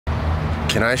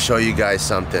Can I show you guys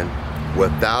something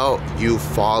without you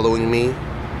following me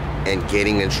and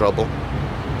getting in trouble?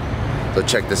 So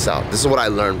check this out. This is what I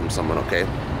learned from someone, okay?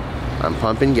 I'm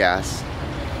pumping gas,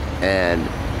 and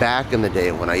back in the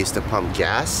day when I used to pump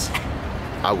gas,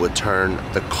 I would turn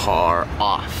the car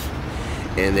off.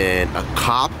 And then a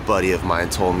cop buddy of mine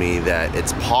told me that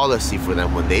it's policy for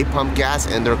them when they pump gas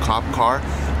in their cop car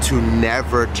to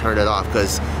never turn it off,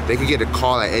 because they could get a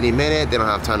call at any minute. They don't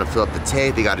have time to fill up the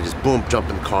tank. They gotta just boom, jump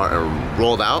in the car and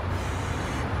roll out.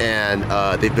 And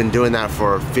they've been doing that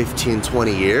for 15,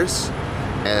 20 years,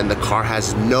 and the car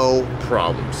has no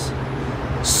problems.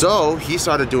 So he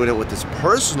started doing it with his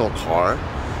personal car.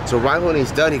 So right when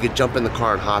he's done, he could jump in the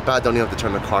car and hop out. Don't even have to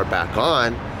turn the car back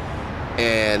on,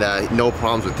 and no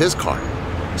problems with his car.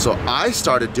 So I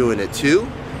started doing it too.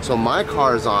 So my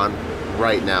car is on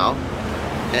right now,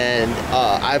 and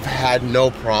I've had no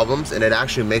problems, and it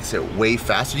actually makes it way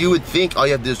faster. You would think all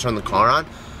you have to do is turn the car on,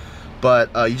 but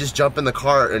you just jump in the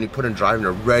car and you put in drive and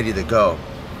you're ready to go.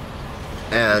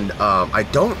 And I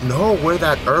don't know where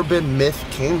that urban myth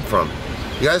came from.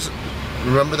 You guys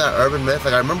remember that urban myth?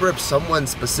 Like, I remember someone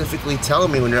specifically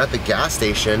telling me when you're at the gas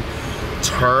station,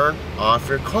 turn off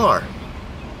your car.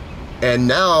 And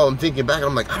now I'm thinking back and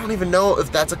I'm like, I don't even know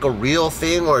if that's like a real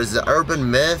thing, or is it urban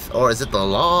myth, or is it the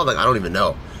law? Like, I don't even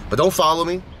know. But don't follow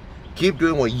me. Keep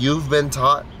doing what you've been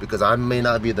taught, because I may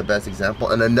not be the best example.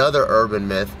 And another urban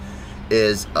myth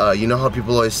is, you know how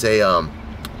people always say,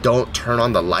 don't turn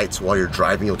on the lights while you're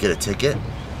driving, you'll get a ticket?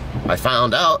 I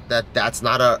found out that that's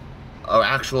not a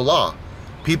actual law.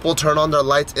 People turn on their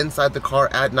lights inside the car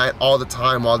at night all the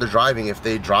time while they're driving. If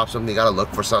they drop something, they gotta look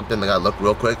for something, they gotta look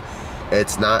real quick.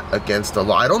 It's not against the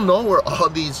law. I don't know where all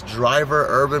these driver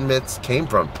urban myths came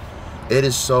from. It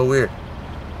is so weird.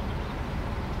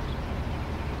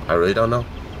 I really don't know.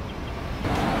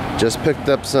 Just picked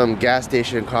up some gas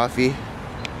station coffee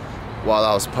while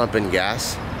I was pumping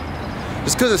gas.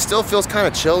 Just because it still feels kind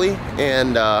of chilly,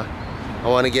 and I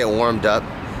want to get warmed up.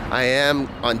 I am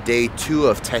on day 2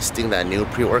 of testing that new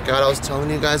pre-workout I was telling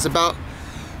you guys about.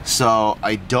 So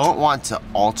I don't want to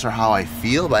alter how I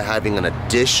feel by having an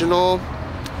additional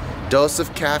dose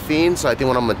of caffeine. So I think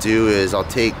what I'm gonna do is I'll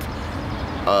take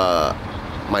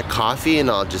my coffee,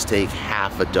 and I'll just take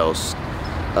half a dose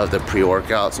of the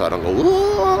pre-workout, so I don't go,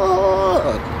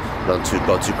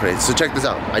 go too crazy. So check this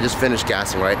out. I just finished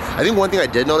gassing, right? I think one thing I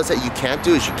did notice that you can't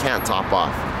do is you can't top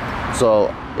off.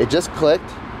 So it just clicked.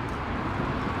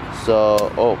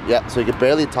 So, oh yeah, so you can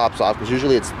barely tops off, because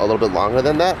usually it's a little bit longer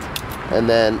than that. And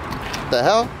then, the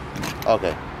hell?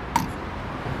 Okay.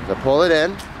 So pull it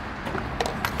in,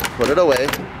 put it away.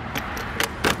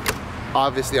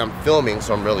 Obviously I'm filming,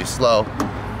 so I'm really slow.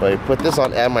 But I put this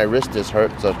on, and my wrist is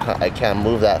hurt, so I can't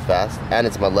move that fast. And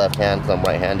it's my left hand, because I'm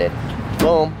right-handed.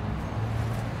 Boom.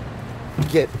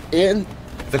 Get in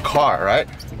the car, right?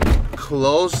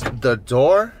 Close the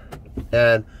door,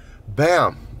 and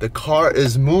bam, the car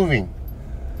is moving.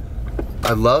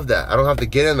 I love that. I don't have to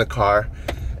get in the car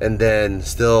and then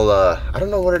still, I don't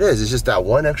know what it is. It's just that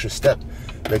one extra step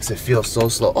makes it feel so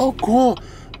slow. Oh, cool.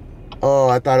 Oh,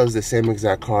 I thought it was the same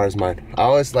exact car as mine. I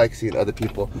always like seeing other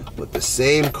people with the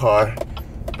same car,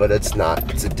 but it's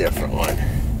not. It's a different one.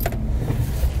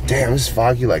 Damn, it's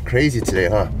foggy like crazy today,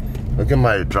 huh? Look at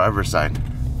my driver's side.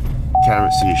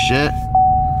 Can't see shit.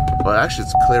 Well, actually,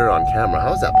 it's clear on camera.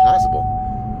 How is that possible?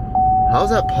 How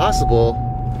is that possible?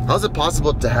 How is it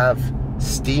possible to have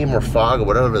steam or fog or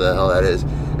whatever the hell that is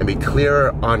and be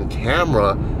clearer on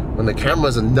camera when the camera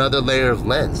is another layer of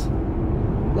lens?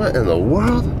 What in the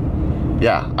world?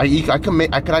 Yeah, I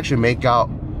could actually make out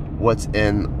what's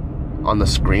on the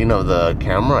screen of the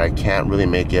camera. I can't really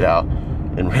make it out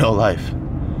in real life.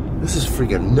 This is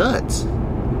freaking nuts.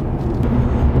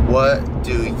 What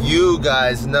do you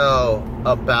guys know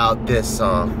about this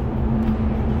song?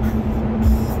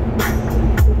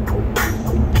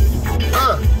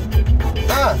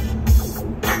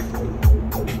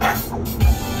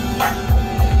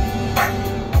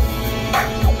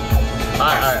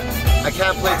 I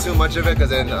can't play too much of it, because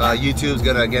then YouTube's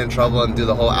gonna get in trouble and do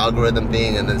the whole algorithm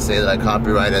thing and then say that I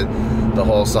copyrighted the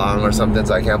whole song or something,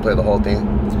 so I can't play the whole thing.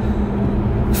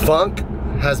 Funk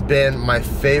has been my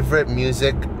favorite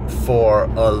music for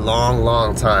a long,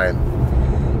 long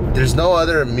time. There's no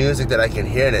other music that I can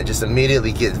hear and it just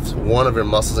immediately gets one of your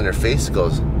muscles in your face,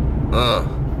 goes,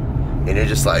 and you're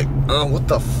just like, what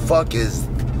the fuck is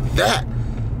that?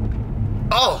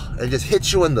 Oh, it just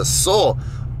hits you in the soul.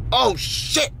 Oh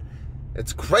shit!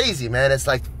 It's crazy, man. It's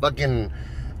like fucking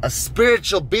a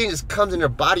spiritual being just comes in your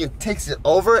body and takes it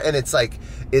over, and it's like,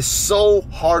 it's so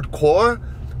hardcore,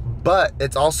 but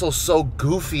it's also so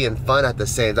goofy and fun at the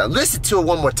same time. Listen to it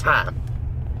one more time.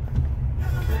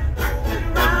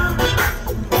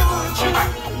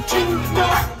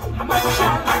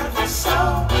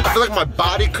 I feel like my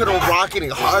body couldn't rock any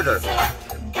harder.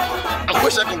 I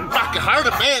wish I could rock it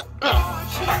harder, man.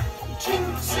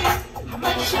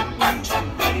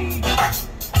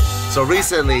 So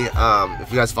recently,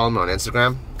 if you guys follow me on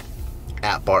Instagram,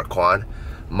 @BartQuan,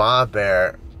 Ma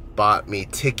Bear bought me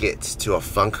tickets to a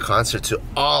funk concert to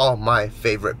all my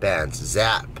favorite bands.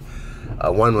 Zap.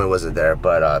 One Way wasn't there,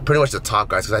 but pretty much the top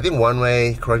guys. Because I think One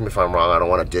Way, correct me if I'm wrong, I don't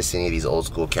want to diss any of these old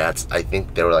school cats. I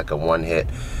think they were like a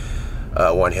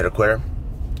one-hitter quitter.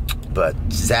 But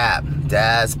Zap,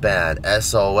 Dad's Band,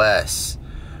 SOS,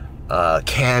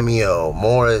 Cameo,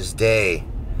 Morris Day,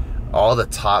 all the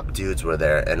top dudes were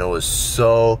there, and it was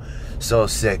so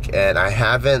sick. And I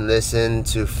haven't listened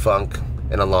to funk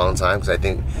in a long time because I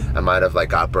think I might have like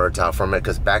got burnt out from it,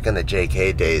 because back in the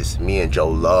JK days, me and Joe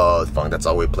loved funk. That's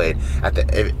all we played.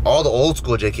 All the old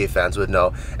school JK fans would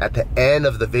know, at the end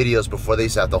of the videos before they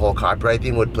used to have the whole copyright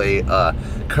thing, would play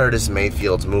Curtis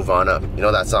Mayfield's Move On Up. You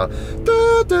know that song?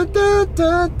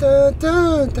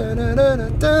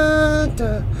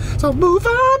 So move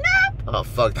on up. Oh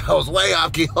fuck, that was way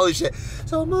off key. Holy shit.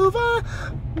 So move on,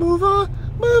 move on,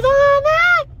 move on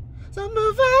up. So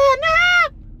move on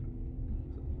up.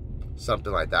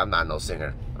 Something like that. I'm not no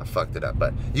singer. I fucked it up,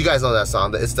 but you guys know that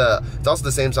song. It's also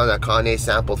the same song that Kanye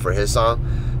sampled for his song.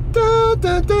 I'm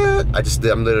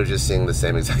literally just singing the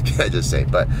same exact thing I just sang,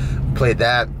 but played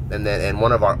that, and then in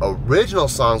one of our original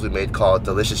songs we made called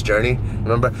Delicious Journey.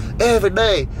 Remember? Every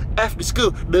day after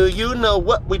school, do you know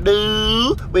what we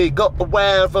do? We go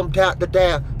around from town to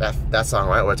town. That song,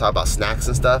 right? We're talking about snacks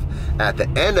and stuff. At the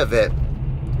end of it,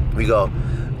 we go,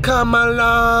 come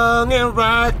along and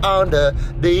ride on the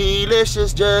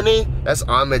delicious journey. That's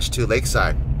homage to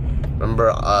Lakeside.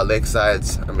 Remember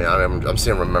Lakeside's, I'm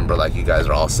saying remember like you guys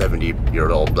are all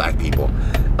 70-year-old black people.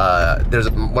 There's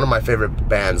one of my favorite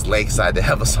bands, Lakeside. They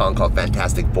have a song called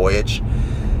Fantastic Voyage.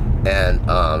 And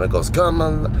it goes, come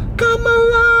along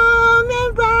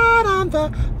and ride on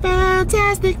the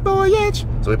fantastic voyage.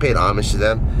 So we paid homage to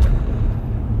them.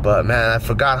 But man, I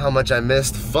forgot how much I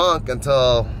missed funk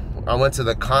until I went to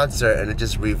the concert, and it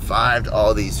just revived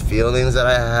all these feelings that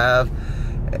I have.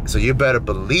 So you better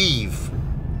believe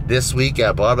this week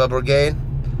at Barbell Brigade,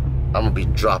 I'm gonna be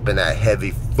dropping that heavy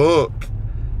funk.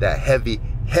 That heavy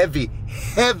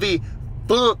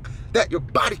funk that your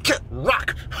body can't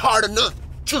rock hard enough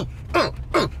to. You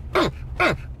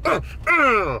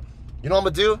know what I'm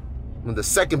gonna do? When the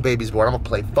second baby's born, I'm gonna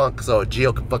play funk so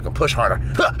Gio can fucking push harder.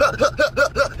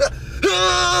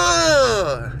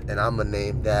 And I'm gonna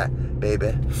name that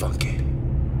baby Funky.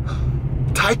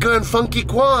 Taika and Funky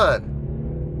Quan.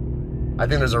 I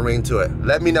think there's a ring to it.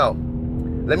 Let me know.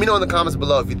 Let me know in the comments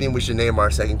below if you think we should name our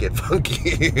second kid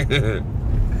Funky.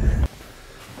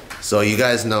 So you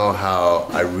guys know how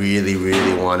I really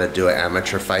want to do an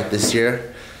amateur fight this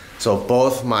year. So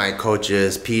both my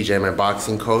coaches, PJ, my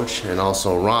boxing coach, and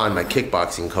also Ron, my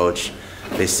kickboxing coach,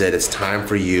 they said it's time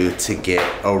for you to get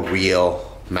a real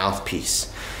mouthpiece.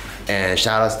 And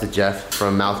shout outs to Jeff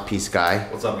from Mouthpiece Guy.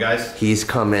 What's up, guys? He's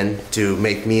coming to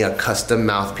make me a custom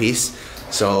mouthpiece.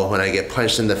 So when I get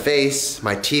punched in the face,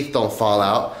 my teeth don't fall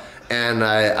out and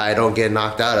I don't get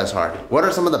knocked out as hard. What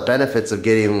are some of the benefits of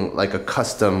getting like a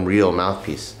custom real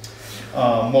mouthpiece?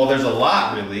 Well, there's a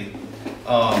lot really.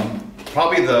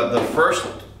 Probably the first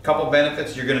couple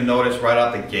benefits you're gonna notice right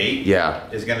out the gate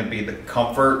is gonna be the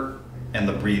comfort and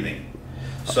the breathing.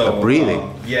 So the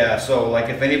breathing? Yeah, so like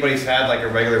if anybody's had like a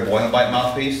regular boiling bite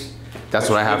mouthpiece. That's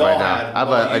what I have right now. I have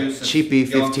a cheapy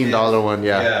 $15 one,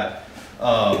 Yeah.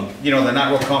 You know, they're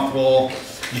not real comfortable.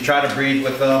 You try to breathe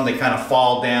with them, they kind of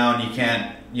fall down. You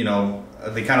can't, you know,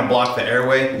 they kind of block the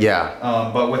airway. Yeah.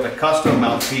 But with a custom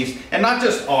mouthpiece, and not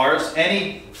just ours,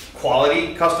 any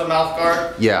quality custom mouth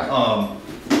guard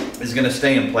is going to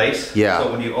stay in place. Yeah.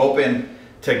 So when you open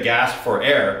to gasp for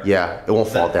air, it won't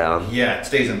fall down. Yeah, it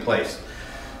stays in place.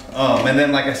 And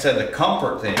then, like I said, the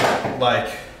comfort thing, like,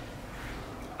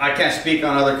 I can't speak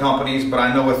on other companies, but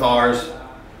I know with ours,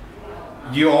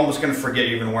 you're almost going to forget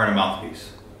you're even wearing a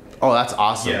mouthpiece. Oh, that's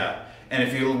awesome. Yeah. And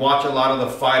if you watch a lot of the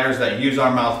fighters that use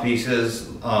our mouthpieces,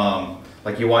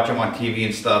 like you watch them on TV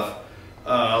and stuff, a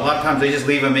lot of times they just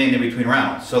leave them in between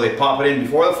rounds. So they pop it in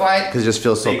before the fight. Because it just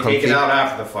feels so comfy. They take it out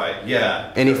after the fight.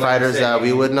 Yeah. Any fighters that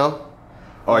we would know?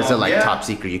 Or is it like top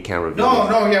secret, you can't reveal?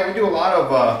 No, yeah, we do a lot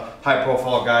of high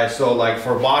profile guys. So like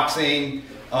for boxing,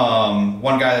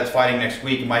 one guy that's fighting next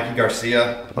week, Mikey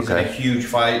Garcia. He's in a huge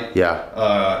fight.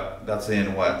 Yeah. That's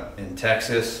in in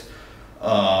Texas.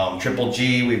 Triple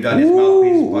G, we've done his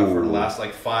mouthpiece for the last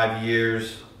like 5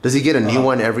 years. Does he get a new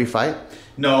one every fight?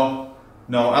 No.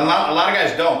 A lot of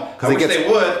guys don't. I wish they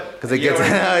would, Because it gets,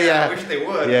 oh yeah. I wish they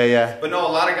would. Yeah, yeah. But no, a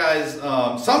lot of guys,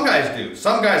 some guys do.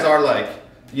 Some guys are like,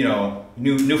 you know,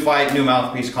 new fight, new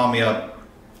mouthpiece, call me up.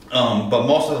 But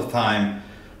most of the time,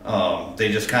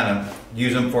 they just kind of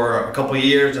use them for a couple of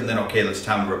years and then, okay, it's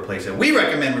time to replace it. We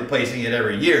recommend replacing it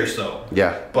every year or so.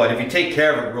 Yeah. But if you take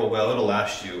care of it real well, it'll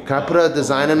last you. Can I put a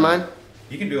design in mine?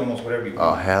 You can do almost whatever you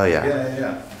want. Oh, hell yeah.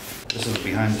 Yeah. This is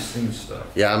behind the scenes stuff.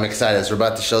 Yeah, I'm excited. So we're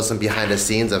about to show some behind the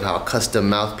scenes of how a custom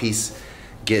mouthpiece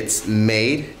gets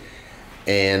made.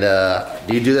 And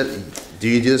do you do that? Do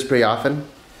you do this pretty often?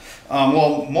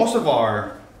 Well, most of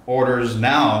our orders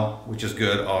now, which is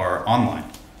good, are online.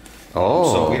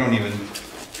 Oh. So we don't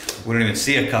even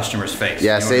see a customer's face.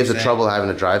 Yeah, you know saves the trouble having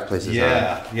to drive places.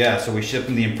 Yeah. So we ship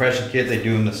them the impression kit. They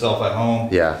do them themselves at home.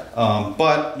 Yeah.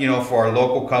 But you know, for our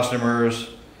local customers,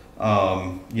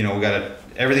 you know, we got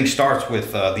everything starts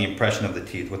with the impression of the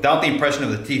teeth. Without the impression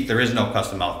of the teeth, there is no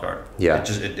custom mouth guard. Yeah.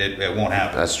 It won't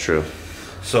happen. That's true.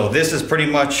 So this is pretty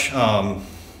much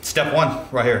step one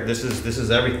right here. This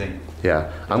is everything.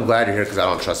 Yeah, I'm glad you're here because I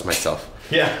don't trust myself.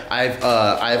 Yeah.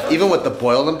 I've even with the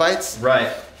boiled and bites.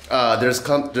 Right. There's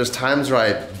times where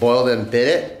I boiled and bit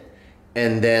it,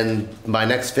 and then my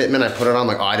next fitment I put it on, I'm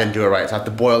like, oh, I didn't do it right, so I have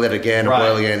to boil it again, or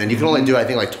boil again, and you can only do it, I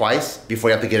think, like twice before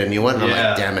you have to get a new one. And I'm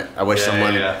like, damn it, I wish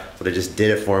someone would have just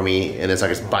did it for me, and it's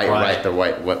like it's bite right the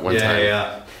one time.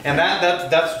 Yeah. And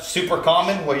that's super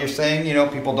common. What you're saying, you know,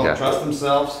 people don't trust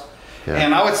themselves,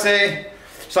 and I would say.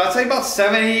 So I'd say about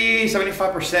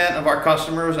 75% of our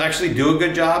customers actually do a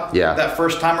good job that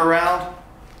first time around.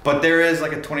 But there is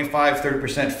like a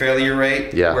 25–30% failure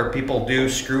rate where people do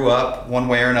screw up one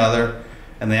way or another,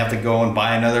 and they have to go and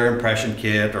buy another impression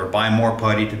kit or buy more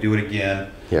putty to do it again.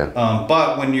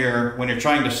 But when you're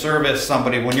trying to service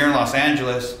somebody, when you're in Los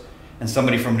Angeles and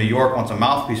somebody from New York wants a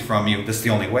mouthpiece from you, this is the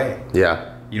only way.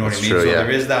 Yeah. You know what I mean? True, so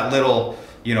there is that little,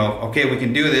 you know, okay, we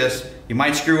can do this. You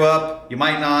might screw up, you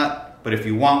might not. But if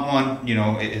you want one, you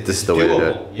know, it's the way to do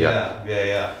it.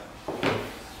 Yeah.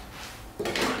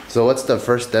 So what's the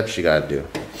first steps you gotta do?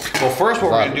 Well, first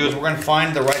what we're gonna do is we're gonna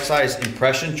find the right size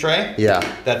impression tray.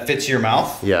 That fits your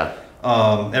mouth.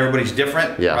 Everybody's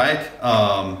different, right?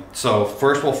 So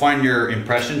first we'll find your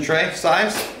impression tray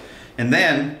size, and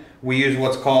then we use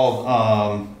what's called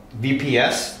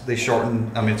VPS. They shorten.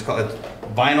 I mean, it's called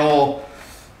vinyl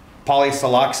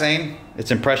polysiloxane. It's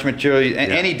impression material.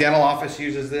 Any dental office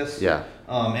uses this.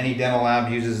 Any dental lab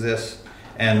uses this,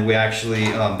 and we actually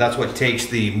that's what takes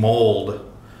the mold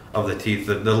of the teeth.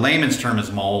 The layman's term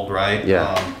is mold, right?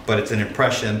 But it's an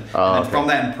impression, and then from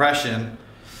that impression,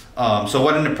 so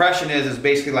what an impression is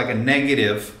basically like a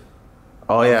negative.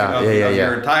 Of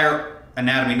your entire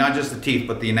anatomy, not just the teeth,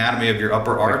 but the anatomy of your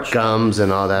upper arch, like gums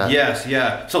and all that.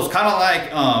 So it's kind of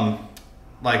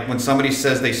like when somebody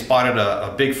says they spotted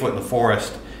a Bigfoot in the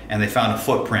forest and they found a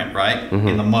footprint, right,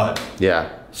 in the mud.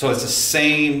 So it's the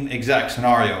same exact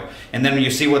scenario. And then when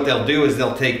you see what they'll do is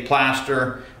they'll take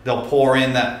plaster, they'll pour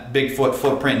in that Bigfoot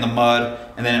footprint in the mud,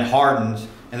 and then it hardens.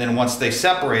 And then once they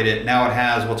separate it, now it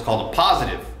has what's called a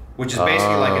positive, which is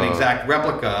basically like an exact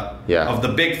replica of the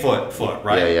Bigfoot foot,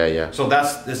 right? So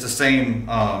it's the same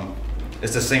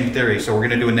theory. So we're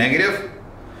gonna do a negative.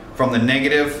 From the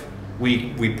negative,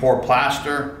 we pour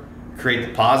plaster, create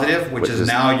the positive, which is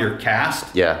now your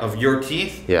cast of your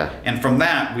teeth. And from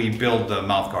that, we build the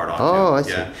mouth guard onto. I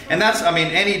see. And that's, I mean,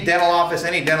 any dental office,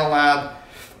 any dental lab,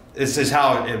 this is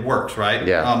how it works, right?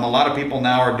 A lot of people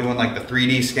now are doing like the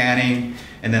 3D scanning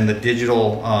and then the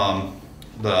digital,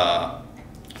 the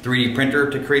 3D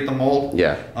printer to create the mold.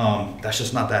 That's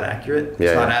just not that accurate.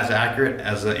 It's not as accurate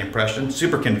as an impression.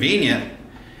 Super convenient,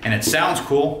 and it sounds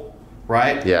cool.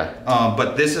 Right?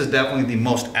 But this is definitely the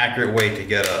most accurate way to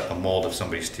get a mold of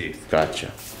somebody's teeth.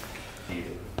 Gotcha.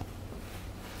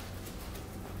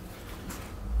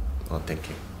 Well, thank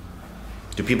you.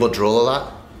 Do people drool a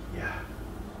lot? Yeah.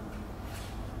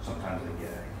 Sometimes they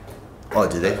gag. Oh,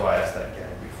 do they? That's why I asked that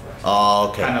gag before.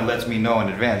 Oh, okay. Kind of lets me know in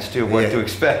advance too what to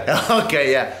expect.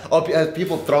 Okay, Oh, have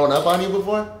people thrown up on you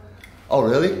before? Oh,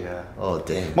 really? Yeah. Oh,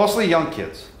 dang. Mostly young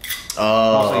kids.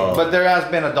 Oh. But there has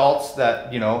been adults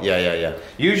that, you know.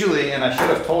 Usually, and I should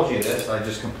have told you this, I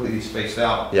just completely spaced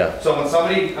out. Yeah. So when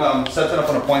somebody sets up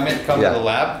an appointment to come to the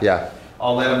lab,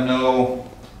 I'll let them know,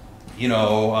 you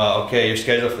know, okay, you're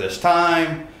scheduled for this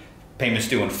time, payment's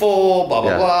due in full, blah,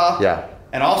 blah, blah.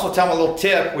 And also tell them a little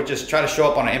tip, which is try to show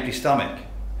up on an empty stomach.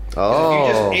 Oh. If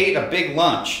you just ate a big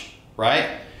lunch, right?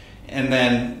 And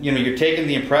then, you know, you're taking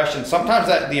the impression, sometimes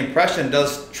the impression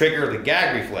does trigger the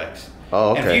gag reflex.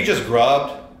 Oh, okay. And if you just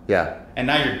grubbed, and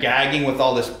now you're gagging with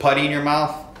all this putty in your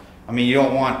mouth, I mean, you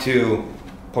don't want to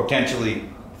potentially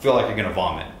feel like you're gonna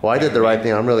vomit. Well, I did the right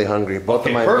thing. I'm really hungry. Both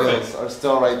of my meals are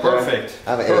still right there. Perfect.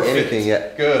 I haven't ate anything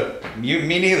yet. Good.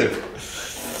 Me neither.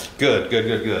 Good.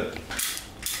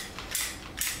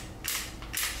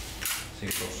 See,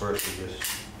 so first we just.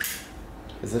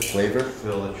 Is it flavored?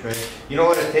 Fill the tray. You know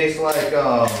what it tastes like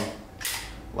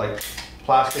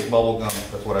plastic bubble gum.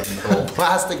 That's what I've been told.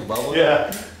 Plastic bubble gum?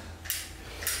 Yeah.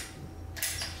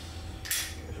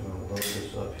 I'm gonna load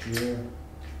this up here.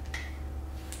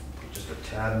 Put just a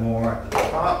tad more at the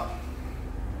top.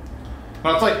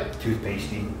 Well, it's like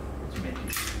toothpastey. It's minty.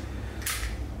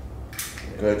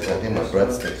 Good, I think my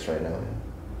breadsticks right now.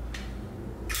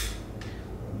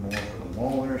 More for the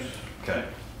molars. Okay.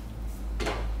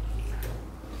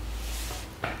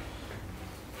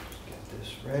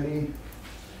 Ready.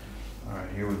 All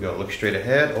right, here we go. Look straight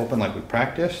ahead, open like we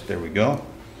practiced. There we go.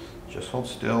 Just hold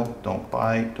still. Don't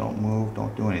bite, don't move,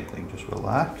 don't do anything. Just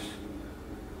relax.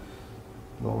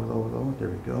 Lower. There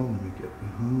we go. Let me get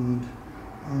behind.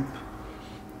 Up.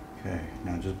 Okay,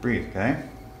 now just breathe, okay?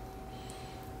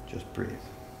 Just breathe.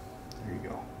 There you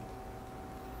go.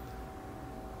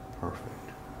 Perfect.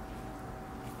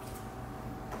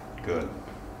 Good.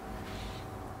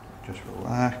 Just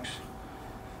relax.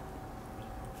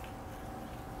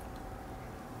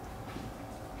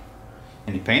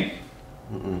 Any pain?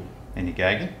 Mm-mm. Any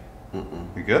gagging?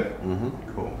 Mm-mm. You good? Mm-hmm.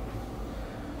 Cool.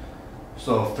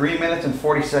 So 3 minutes and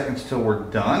 40 seconds till we're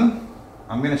done.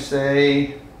 I'm gonna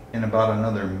say in about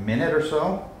another minute or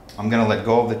so, I'm gonna let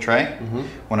go of the tray. Mm-hmm.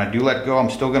 When I do let go, I'm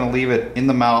still gonna leave it in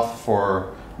the mouth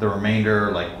for the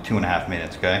remainder, like 2.5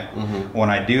 minutes, okay? Mm-hmm. When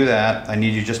I do that, I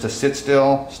need you just to sit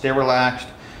still, stay relaxed.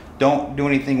 Don't do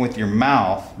anything with your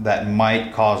mouth that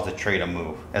might cause the tray to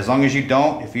move. As long as you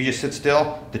don't, if you just sit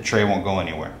still, the tray won't go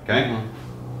anywhere, okay? Mm-hmm.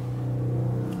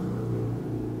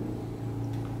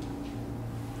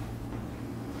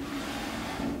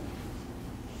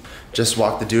 Just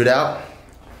walk the dude out.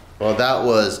 Well, that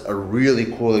was a really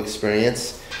cool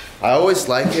experience. I always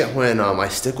like it when I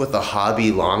stick with a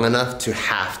hobby long enough to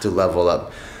have to level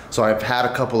up. So I've had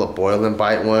a couple of boil and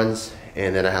bite ones,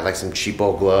 and then I had like some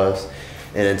cheapo gloves.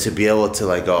 And then to be able to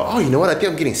like go, oh, you know what? I think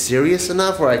I'm getting serious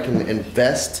enough where I can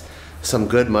invest some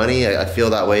good money. I feel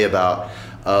that way about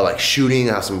like shooting.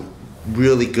 I have some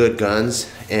really good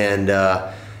guns, and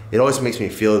it always makes me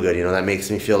feel good. You know, that makes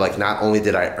me feel like not only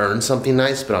did I earn something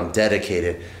nice, but I'm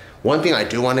dedicated. One thing I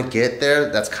do want to get there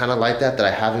that's kind of like that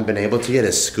I haven't been able to get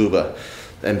is scuba.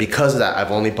 And because of that,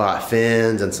 I've only bought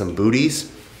fins and some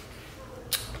booties.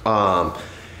 I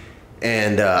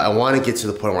want to get to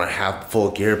the point where I have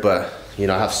full gear, but you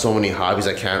know, I have so many hobbies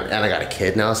I can't, and I got a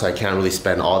kid now, so I can't really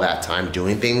spend all that time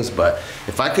doing things. But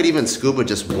if I could even scuba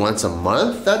just once a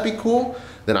month, that'd be cool.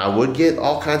 Then I would get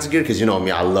all kinds of gear, because you know me,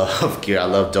 I love gear, I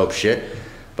love dope shit.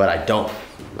 But I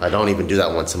don't even do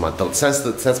that once a month.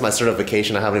 Since my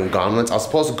certification, I haven't even gone once. I was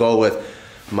supposed to go with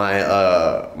my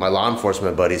my law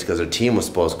enforcement buddies because their team was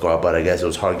supposed to go out, but I guess it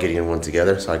was hard getting everyone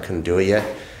together, so I couldn't do it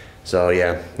yet. So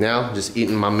yeah, now just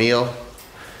eating my meal.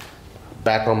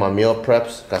 Back on my meal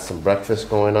preps. Got some breakfast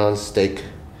going on, steak,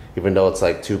 even though it's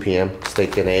like 2 p.m.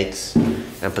 Steak and eggs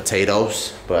and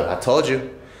potatoes. But I told you,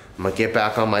 I'm gonna get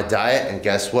back on my diet, and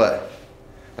guess what?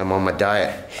 I'm on my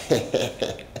diet.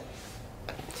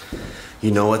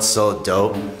 You know what's so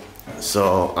dope?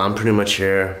 So I'm pretty much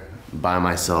here by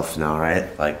myself now,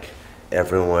 right? Like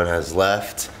everyone has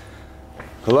left.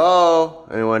 Hello?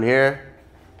 Anyone here?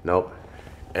 Nope.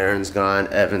 Aaron's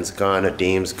gone, Evan's gone,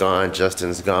 Adim's gone,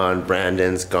 Justin's gone,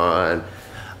 Brandon's gone.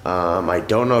 I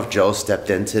don't know if Joe stepped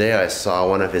in today. I saw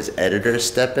one of his editors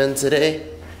step in today.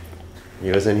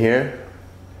 He wasn't here,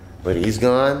 but he's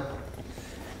gone.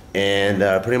 And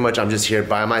pretty much I'm just here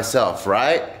by myself,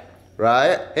 right?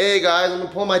 Right? Hey guys, I'm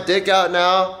gonna pull my dick out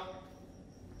now.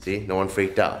 See, no one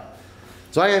freaked out.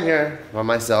 So I am here by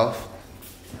myself.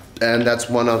 And that's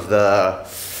one of the,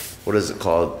 what is it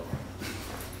called?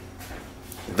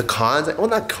 The cons, well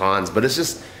not cons, but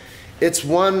it's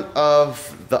one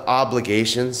of the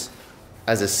obligations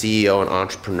as a CEO and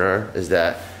entrepreneur, is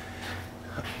that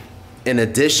in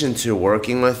addition to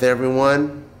working with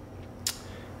everyone,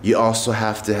 you also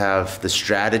have to have the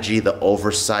strategy, the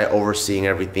oversight, overseeing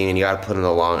everything, and you gotta put in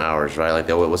the long hours, right? Like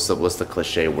what's the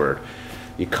cliche word?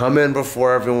 You come in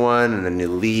before everyone and then you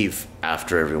leave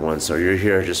after everyone, so you're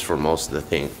here just for most of the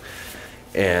thing.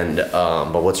 And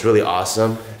but what's really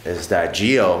awesome is that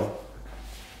Gio,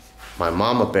 my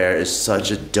mama bear, is such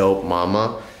a dope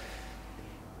mama,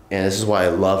 and this is why I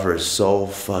love her so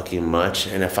fucking much.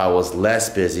 And if I was less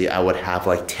busy, I would have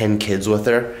like 10 kids with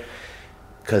her,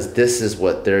 because this is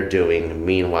what they're doing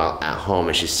meanwhile at home,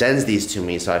 and she sends these to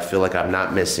me, so I feel like I'm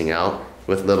not missing out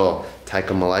with little Taika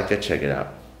Malaika. Check it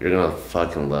out. You're gonna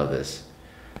fucking love this.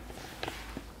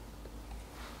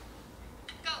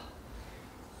 Go.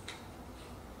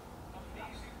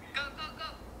 Go, go, go.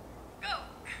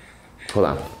 Go. Hold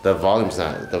on. The volume's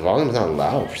not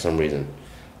loud for some reason.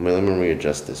 Let me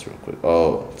readjust this real quick.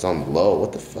 Oh, it's on low.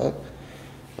 What the fuck?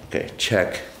 Okay,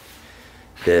 check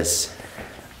this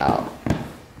out.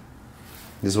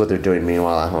 This is what they're doing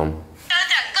meanwhile at home. Go.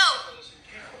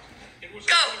 Go.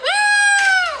 Woo!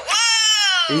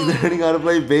 Whoa! He's learning how to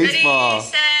play baseball. Ready,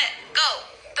 set, go.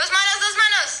 Dos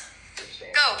manos.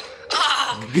 Go.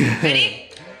 Oh. Ready?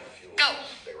 Go.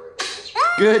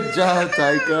 Good job,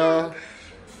 Taika.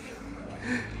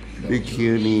 Big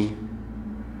cutie.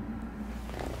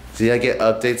 See, I get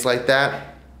updates like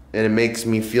that, and it makes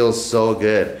me feel so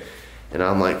good. And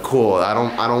I'm like, cool. I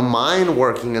don't mind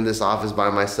working in this office by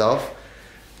myself,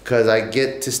 because I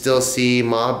get to still see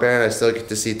Ma Bear and I still get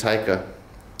to see Taika.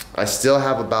 I still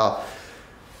have about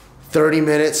 30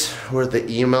 minutes worth of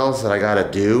emails that I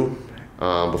gotta do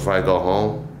before I go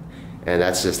home. And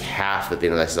that's just half the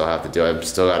thing that I still have to do. I've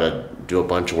still gotta do a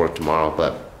bunch of work tomorrow,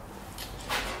 but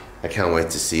I can't wait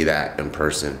to see that in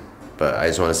person. But I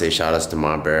just wanna say shout outs to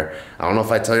Ma Bear. I don't know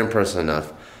if I tell you in person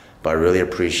enough, but I really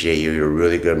appreciate you. You're a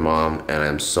really good mom, and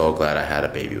I'm so glad I had a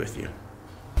baby with you.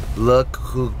 Look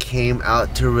who came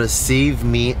out to receive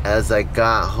me as I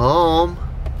got home.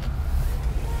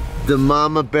 The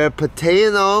Mama Bear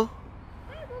Potato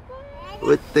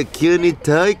with the cutie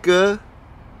Taika.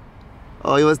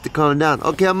 Oh, he wants to calm down.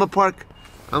 Okay, I'm gonna park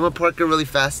it really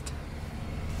fast.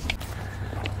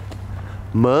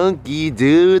 Monkey,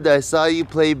 dude, I saw you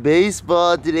play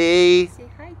baseball today. Say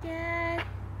hi, Dad.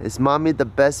 Is Mommy the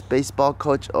best baseball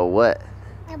coach or what?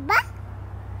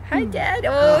 Hi, Dad.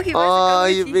 Oh, he wants Oh,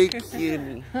 to you come big with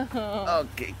cutie.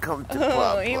 Okay, come to Oh,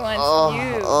 Papa. he wants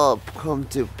you. Oh, come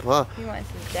to Papa. He wants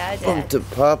his dad. Come to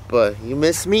Papa. You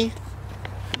miss me?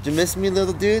 Did you miss me,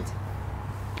 little dude?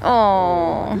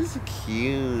 Oh. This is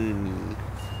cute.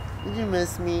 Did you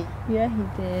miss me? Yeah,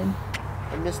 he did.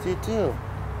 I missed you too.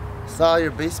 Saw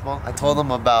your baseball. I told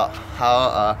him about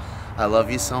how I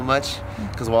love you so much,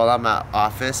 because while I'm at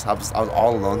office, I was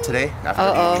all alone today after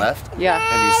you left. Yeah.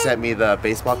 And you sent me the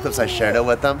baseball clips. I shared it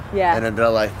with them. Yeah. And then they're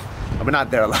like, I mean, not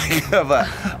they're like, but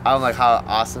I'm like how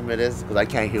awesome it is, because I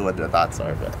can't hear what their thoughts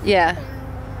are. But Yeah.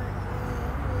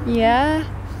 Yeah.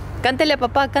 Cántale,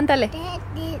 papá, cántale.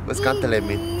 what's cántale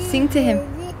mean? Sing to him.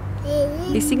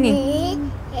 He's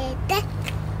singing.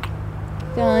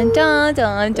 Dun, dun,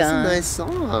 dun, That's a dun. nice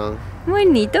song.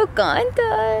 Bonito canta.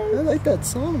 I like that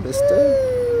song, mister.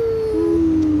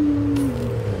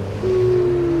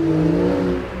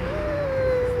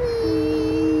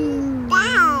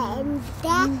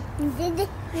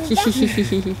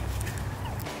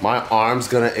 My arm's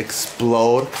gonna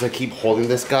explode because I keep holding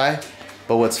this guy.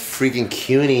 But what's freaking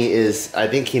cuny is I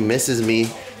think he misses me,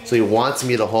 so he wants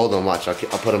me to hold him. Watch, I'll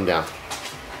put him down.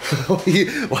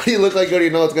 Why do you look like you already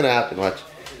know what's gonna happen? Watch.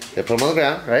 Yeah, put him on the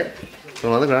ground, right? Put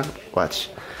him on the ground. Watch.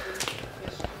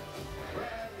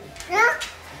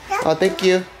 Oh, thank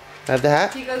you. Have the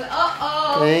hat? He goes,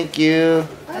 uh-oh. Thank you.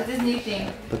 That's his new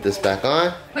thing. Put this back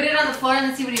on. Put it on the floor and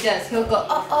then see what he does. He'll go,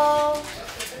 uh-oh.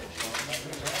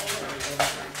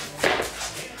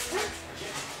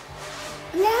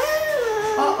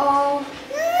 Uh-oh.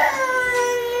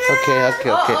 Okay.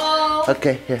 Uh-oh.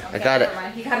 Okay, here, I got it. Never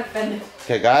mind. He got offended.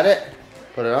 Okay, got it.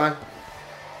 Put it on.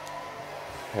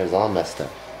 Hair's all messed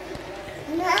up.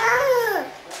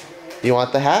 You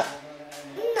want the hat?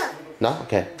 No?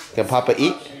 Okay. Can Papa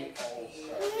eat?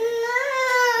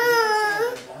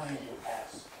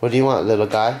 What do you want, little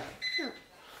guy?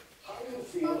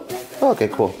 Oh, okay,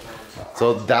 cool.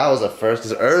 So that was a first,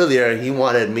 because earlier he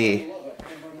wanted me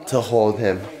to hold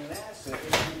him.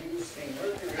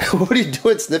 What are you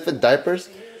doing, sniffing diapers?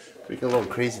 Freaking little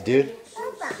crazy dude.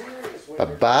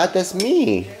 Baba, that's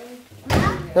me.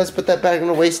 Let's put that back. I'm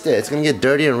gonna waste it. It's gonna get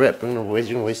dirty and ripped. You're gonna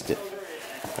waste it.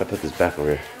 I put this back over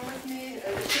here. Can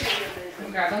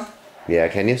you grab him? Yeah,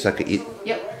 can you? So I could eat.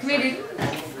 Yep. Come here, dude.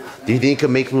 Do you think you could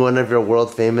make me one of your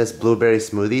world famous blueberry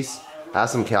smoothies? I have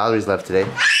some calories left today.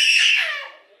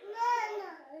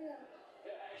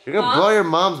 You're gonna blow your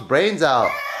mom's brains out.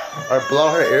 Or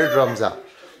blow her eardrums out.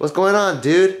 What's going on,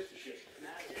 dude?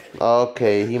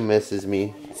 Okay, he misses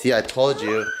me. See, I told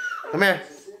you. Come here.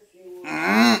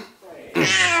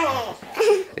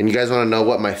 And you guys wanna know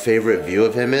what my favorite view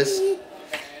of him is?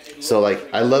 So like,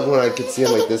 I love when I could see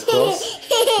him like this close.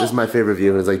 This is my favorite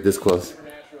view, it's like this close.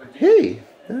 Hey,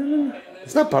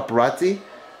 it's not paparazzi.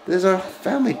 This is our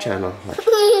family channel.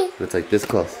 It's like this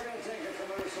close.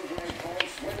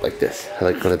 Like this. I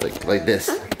like when it's like this.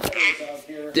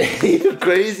 You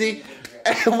crazy?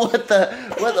 What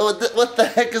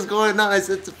the heck is going on? I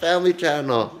said it's a family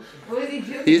channel. What is he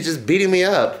doing? He's just beating me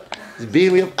up. He's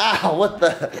beating me up. Ow, what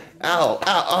the? Ow,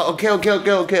 ow, okay.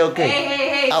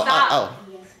 Hey, Ow, stop. ow.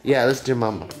 Yeah, listen to your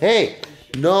mama. Hey,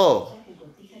 no.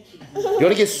 You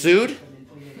wanna get sued? You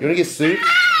wanna get sued?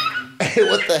 Hey,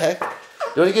 what the heck?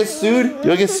 You wanna get sued? You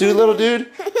wanna get sued, little dude?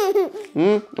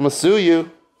 I'm gonna sue you. You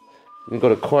can go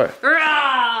to court. Ven,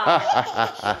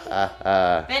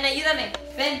 ayúdame.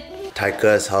 Ven.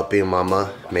 Taika is helping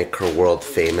Mama make her world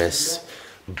famous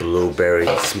blueberry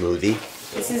smoothie.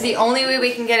 This is the only way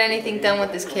we can get anything done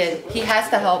with this kid. He has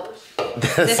to help.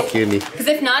 That's cutie. Because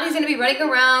if not, he's going to be running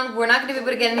around. We're not going to be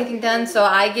able to get anything done. So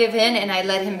I give in and I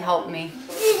let him help me.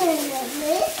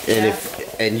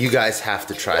 And you guys have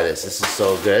to try this. This is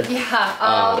so good.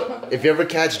 Yeah. If you ever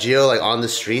catch Gio like on the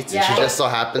streets, and she just so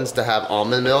happens to have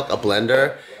almond milk, a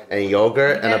blender, and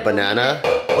yogurt, and a banana.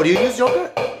 Oh, do you use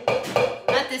yogurt?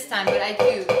 Not this time, but I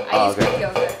do. I use Greek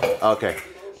yogurt. Okay.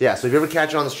 Yeah, so if you ever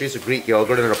catch her on the streets with Greek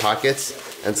yogurt in her pockets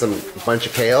and some bunch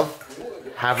of kale,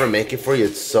 have her make it for you.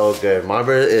 It's so good.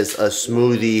 Barbara is a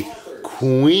smoothie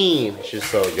queen. She's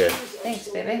so good. Thanks,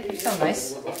 baby. You're so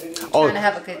nice. Oh, Trying to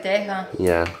have a good day, huh?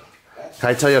 yeah. Can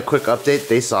I tell you a quick update?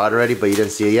 They saw it already, but you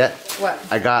didn't see it yet. What?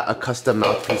 I got a custom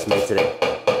mouthpiece made today.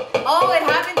 Oh, it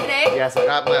happened today? Yes, I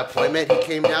got my appointment. He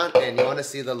came down, and you want to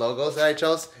see the logos that I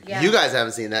chose? Yeah. You guys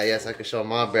haven't seen that yet, so I can show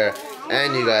Mom Bear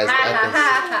and you guys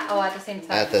Oh, at the same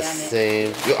time. at the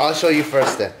same. I'll show you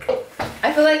first then.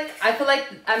 I feel like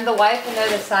I'm the wife and they're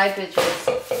the side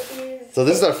bitches. So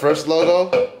this is our first logo,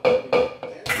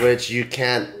 which you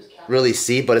can't really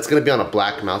see, but it's gonna be on a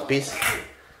black mouthpiece.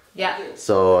 Yeah.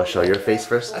 So I'll show your face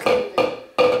first. Okay.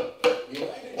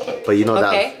 But you know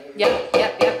that. Okay. Yep.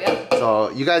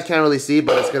 So you guys can't really see,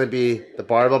 but it's gonna be the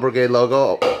Barbell Brigade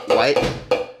logo, white,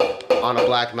 on a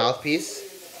black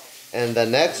mouthpiece. And the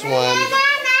next one,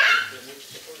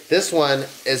 this one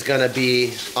is gonna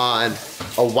be on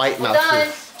a white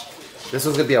mouthpiece. This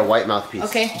one's gonna be a white mouthpiece.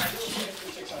 Okay.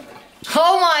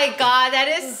 Oh my god, that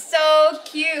is so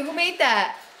cute. Who made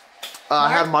that? I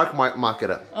had Mark mock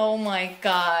it up. Oh my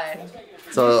god.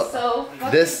 So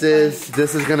this is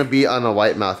gonna be on a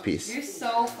white mouthpiece. You're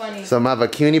so funny. So I'm gonna have a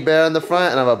cutie bear in the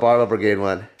front and I have a Barbell Brigade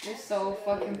one. You're so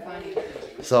fucking funny.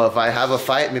 So if I have a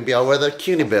fight, maybe I'll wear the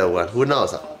cutie bear one. Who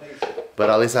knows? But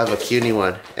at least I have a cutie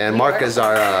one. And Mark is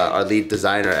our lead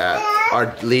designer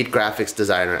our lead graphics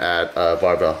designer at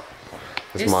Barbell.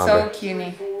 You're so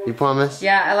cutie. You promise?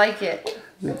 Yeah, I like it.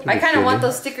 I kind of want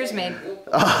those stickers made.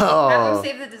 Oh. Have them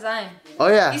save the design. Oh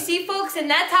yeah. You see, folks, and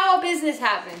that's how a business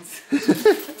happens.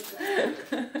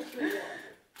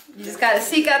 You just gotta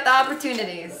seek out the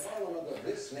opportunities.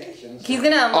 He's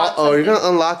gonna unlock. Oh, you're gonna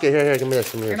unlock it. Here, give me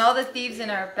this. Give me this. And all the thieves in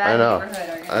our bad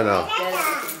neighborhood are gonna get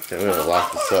it. Okay, we're gonna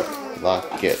lock this up.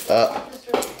 Lock it up.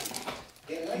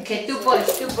 Okay, tú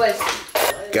pues.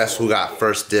 Guess who got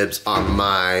first dibs on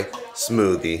my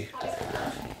smoothie?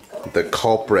 The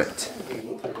culprit.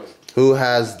 Who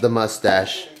has the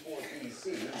mustache?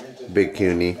 Big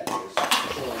cutie.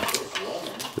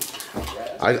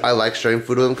 I like sharing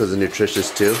food with him because it's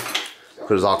nutritious too.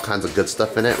 There's all kinds of good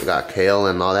stuff in it. We got kale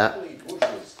and all that.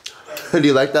 Do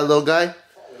you like that little guy?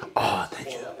 Oh,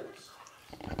 thank you.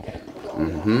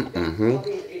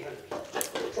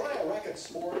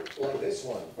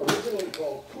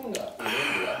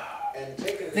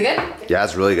 Is it good? Yeah,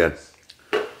 it's really good.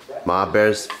 Ma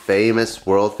Bear's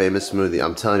world famous smoothie.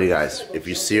 I'm telling you guys, if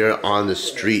you see her on the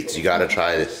streets, you gotta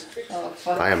try this.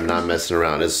 I am not messing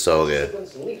around. It's so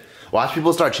good. Watch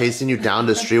people start chasing you down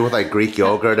the street with like Greek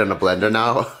yogurt and a blender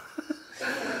now.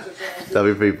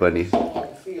 That'd be pretty funny.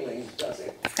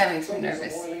 This guy makes me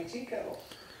nervous.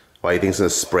 Why, you think he's gonna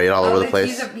spray it all over the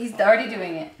place? He's already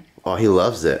doing it. Oh, he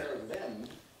loves it.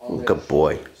 Good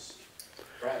boy.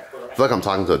 I feel like I'm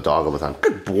talking to a dog all the time.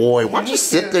 Good boy. Why don't you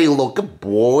sit there, you little good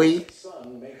boy?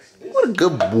 What a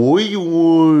good boy you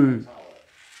are.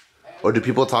 Or do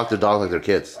people talk to dogs like they're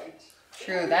kids?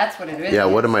 True, that's what it is. Yeah,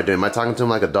 what am I doing? Am I talking to them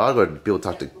like a dog, or do people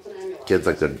talk to kids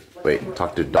like they're... Wait,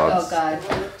 talk to dogs? Oh,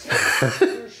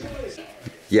 God.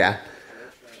 Yeah.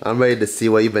 I'm ready to see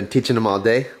what you've been teaching them all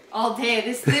day. All day.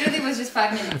 This literally was just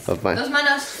 5 minutes. Oh, fine. Dos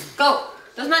manos. Go.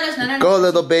 Dos manos. No. Go,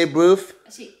 little Babe Ruth.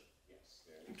 Así.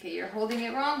 Okay, you're holding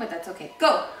it wrong, but that's okay.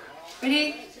 Go.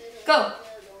 Ready? Go.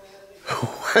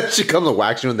 She comes and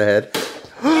whacks you in the head.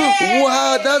 Yay!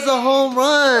 Wow, that's a home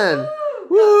run.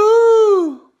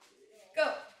 Woo!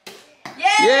 Go.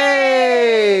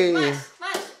 Yay! Yay!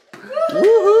 Más.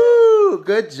 Woohoo!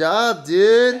 Good job,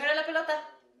 dude. Agarra la pelota.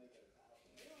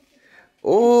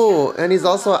 Oh, and he's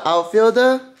also an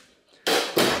outfielder?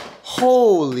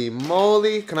 Holy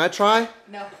moly. Can I try?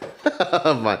 No.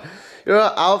 Come on. You're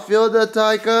an outfielder,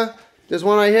 Taika. There's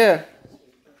one right here.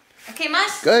 Okay,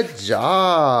 Mas. Good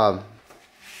job.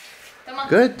 Come on.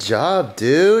 Good job,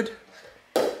 dude.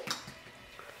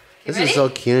 This ready? is so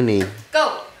cuny.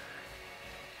 Go.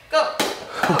 Go.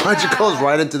 Why'd you close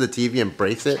right into the TV and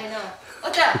brace it? I know.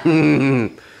 Watch out.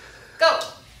 Go.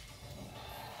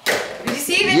 Did you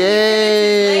see it?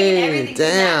 Yay!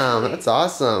 Damn, that's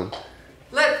awesome.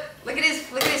 Look at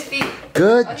his feet.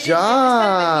 Good Oh, he didn't pivot his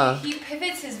job. foot, but he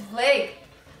pivots his leg.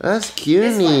 That's This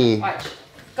cuny. one. Watch.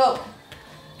 Go.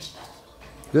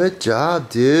 Good job,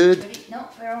 dude. Ready? No,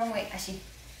 we're wrong way. Ashi.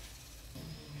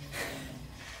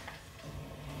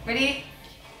 Ready?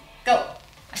 Go.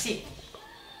 Ashi.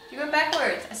 You went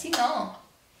backwards. Ashi, no.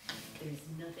 There's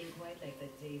nothing quite like the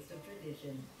taste of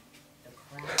tradition. The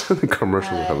craft The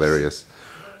commercial is hilarious.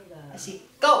 Ashi.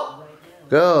 Go.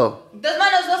 Go. Dos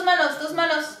manos, dos manos, dos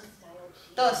manos.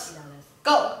 Dos.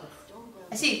 Go.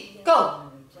 Ashi. Go.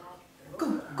 Go,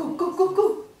 go, go, go,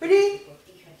 go. Ready?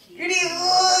 Ready?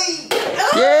 Oi.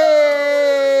 Oh.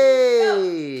 Yay!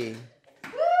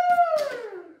 Woo.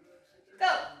 Go.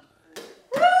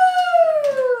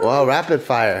 Woo. Wow, rapid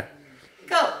fire.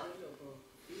 Go.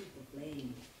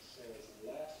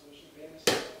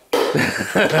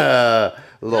 A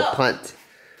little punt.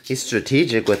 He's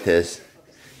strategic with this.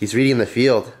 He's reading the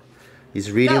field.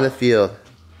 He's reading Go. the field.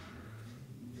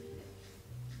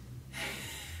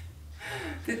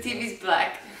 The TV's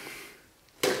black.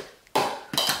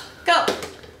 Go.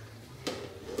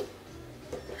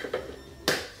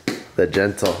 The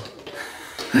gentle.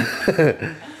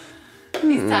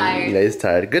 He's tired. Yeah, he's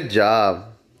tired. Good job.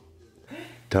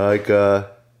 Taika,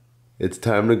 it's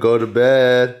time to go to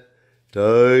bed.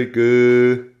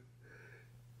 Taika.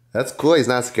 That's cool. He's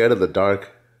not scared of the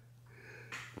dark.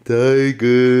 Taika.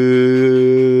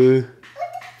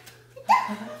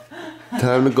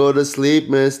 Time to go to sleep,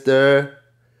 mister.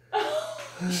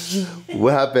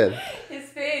 What happened? His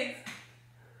face.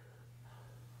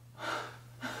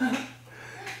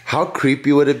 How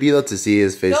creepy would it be though to see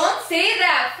his face? Don't say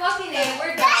that. Fucking A.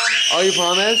 We're done. Oh, you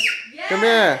promise? Yes. Come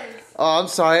here. Oh, I'm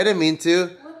sorry. I didn't mean to.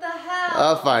 What the hell?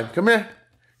 Oh, fine. Come here.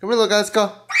 Come here, little guy. Let's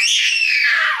go.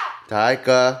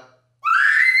 Taika.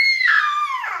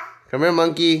 Come here,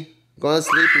 monkey. Going to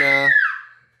sleep now.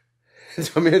 Do you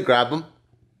want me to grab him?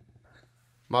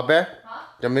 My bear? Huh?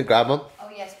 Do you want me to grab him? Oh,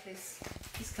 yes, please.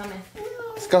 He's coming.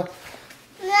 Let's go.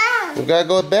 We gotta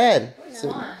go to bed.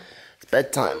 Come on. It's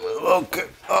bedtime. Okay.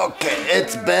 Okay.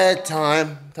 It's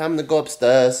bedtime. Time to go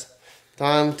upstairs.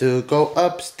 Time to go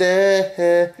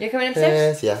upstairs. You're coming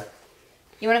upstairs? Yeah.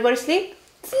 You want to go to sleep?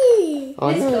 Oh,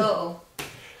 Let's no. go.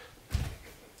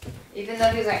 Even though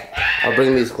he's like, I'll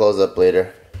bring these clothes up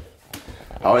later.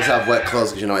 I always have wet clothes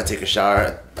because you know I take a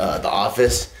shower at the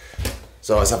office.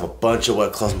 So I always have a bunch of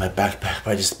wet clothes in my backpack,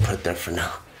 but I just put it there for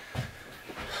now.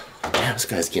 Damn, this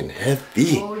guy's getting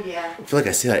heavy. oh yeah. I feel like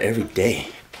I see that every day.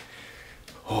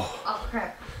 Oh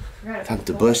crap. Forgot Time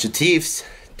to brush your teeth.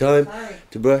 Time Sorry.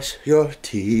 to brush your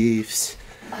teeth.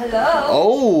 Hello.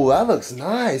 Oh, that looks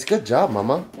nice. Good job,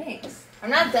 mama. Thanks. I'm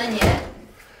not done yet.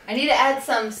 I need to add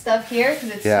some stuff here because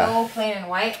it's Yeah. so plain and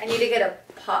white. I need to get a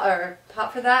pot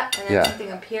for that, and then Yeah.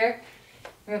 something up here.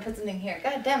 I'm gonna put something here.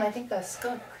 God damn, I think the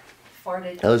skunk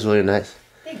farted. That looks really nice.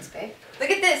 Thanks, babe. Look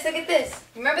at this. Look at this.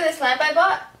 Remember this lamp I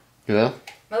bought? You know?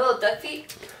 My little duck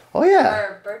feet Oh yeah.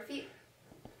 or bird feet.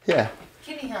 Yeah.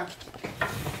 Kitty, huh?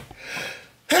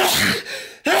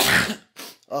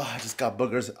 Oh, I just got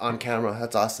boogers on camera.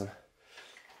 That's awesome.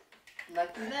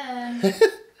 Lucky them.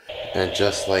 And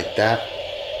just like that,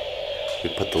 we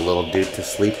put the little dude to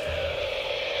sleep.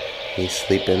 He's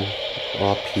sleeping,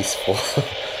 all peaceful,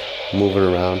 moving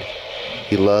around.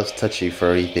 He loves touchy,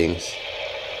 furry things.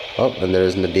 Oh, and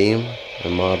there's Nadim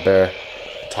and Ma Bear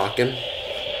talking.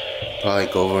 Probably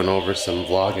go over some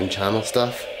vlog and channel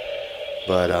stuff.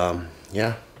 But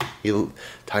yeah,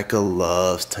 Taika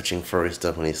loves touching furry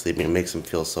stuff when he's sleeping. It makes him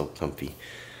feel so comfy.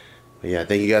 But yeah,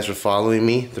 thank you guys for following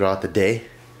me throughout the day.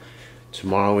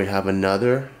 Tomorrow we have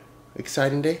another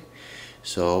exciting day.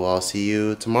 So I'll see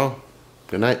you tomorrow.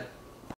 Good night.